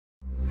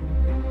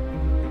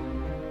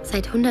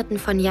Seit Hunderten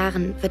von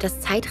Jahren wird das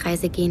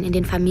Zeitreisegehen in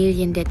den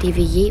Familien der de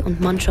Villiers und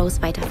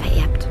Montrose weiter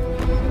vererbt.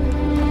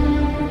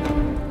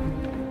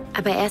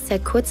 Aber erst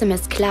seit kurzem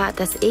ist klar,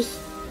 dass ich,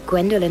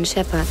 Gwendolyn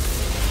Shepherd,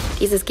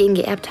 dieses Gen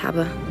geerbt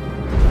habe.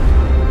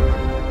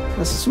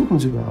 Was suchen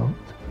Sie überhaupt?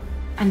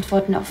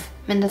 Antworten auf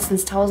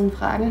mindestens 1000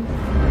 Fragen.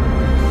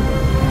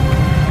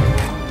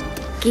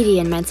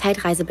 Gideon, mein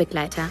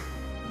Zeitreisebegleiter.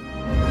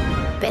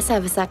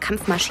 Besserwisser,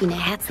 Kampfmaschine,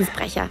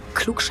 Herzensbrecher,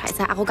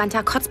 Klugscheißer,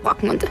 arroganter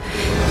Kotzbrocken und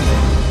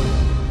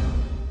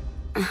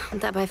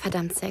dabei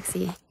verdammt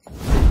sexy.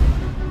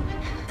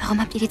 Warum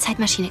habt ihr die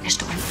Zeitmaschine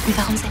gestohlen? Und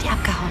warum seid ihr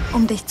abgehauen?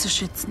 Um dich zu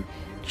schützen.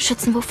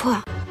 Schützen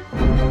wovor?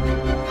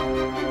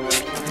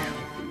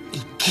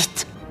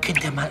 Igitt,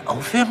 könnt ihr mal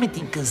aufhören mit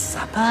dem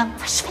Gesapper?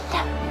 Verschwinde!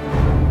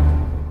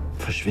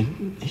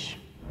 Verschwinden? Ich?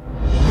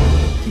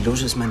 Die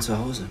Loge ist mein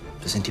Zuhause.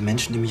 Das sind die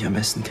Menschen, die mich am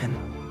besten kennen.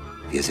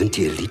 Wir sind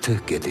die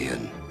Elite,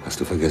 Gideon. Hast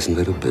du vergessen,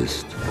 wer du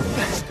bist?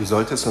 Du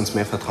solltest uns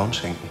mehr Vertrauen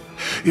schenken.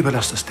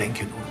 Überlasst das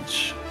Denken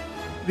uns.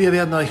 Wir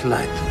werden euch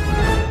leiten.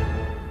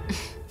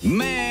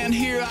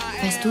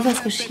 Weißt du,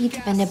 was geschieht,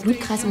 wenn der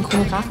Blutkreis im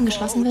Chronographen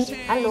geschlossen wird?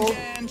 Hallo,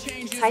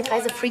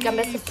 Zeitreise-Freak am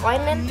besten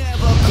Freundin?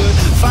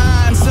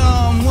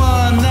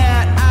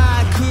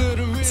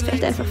 Es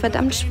fällt einfach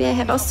verdammt schwer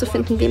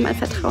herauszufinden, wem man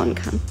vertrauen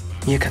kann.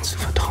 Mir kannst du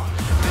vertrauen.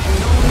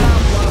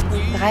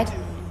 Bereit?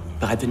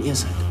 Bereit, wenn ihr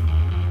seid.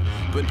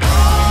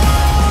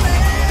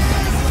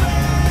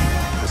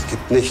 Es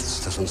gibt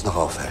nichts, das uns noch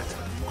aufhält.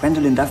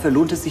 Gwendolyn, dafür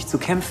lohnt es sich zu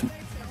kämpfen.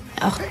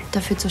 Auch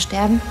dafür zu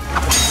sterben?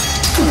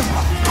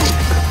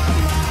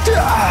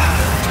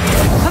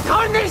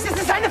 Vertrauen nicht,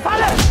 es ist eine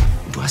Falle!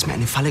 Du hast mir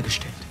eine Falle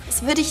gestellt.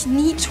 Das würde ich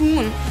nie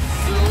tun.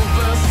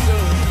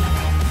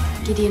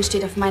 Gideon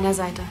steht auf meiner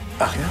Seite.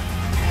 Ach ja?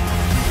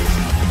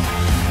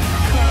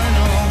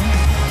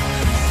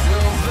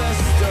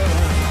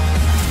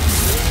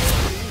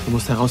 Du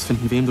musst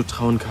herausfinden, wem du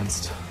trauen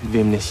kannst und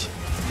wem nicht.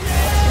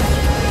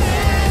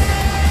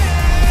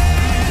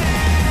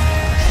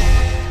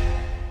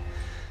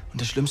 Und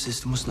das Schlimmste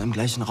ist, du musst in einem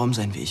gleichen Raum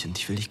sein wie ich und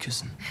ich will dich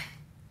küssen.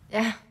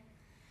 Ja.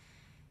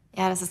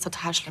 Ja, das ist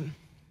total schlimm.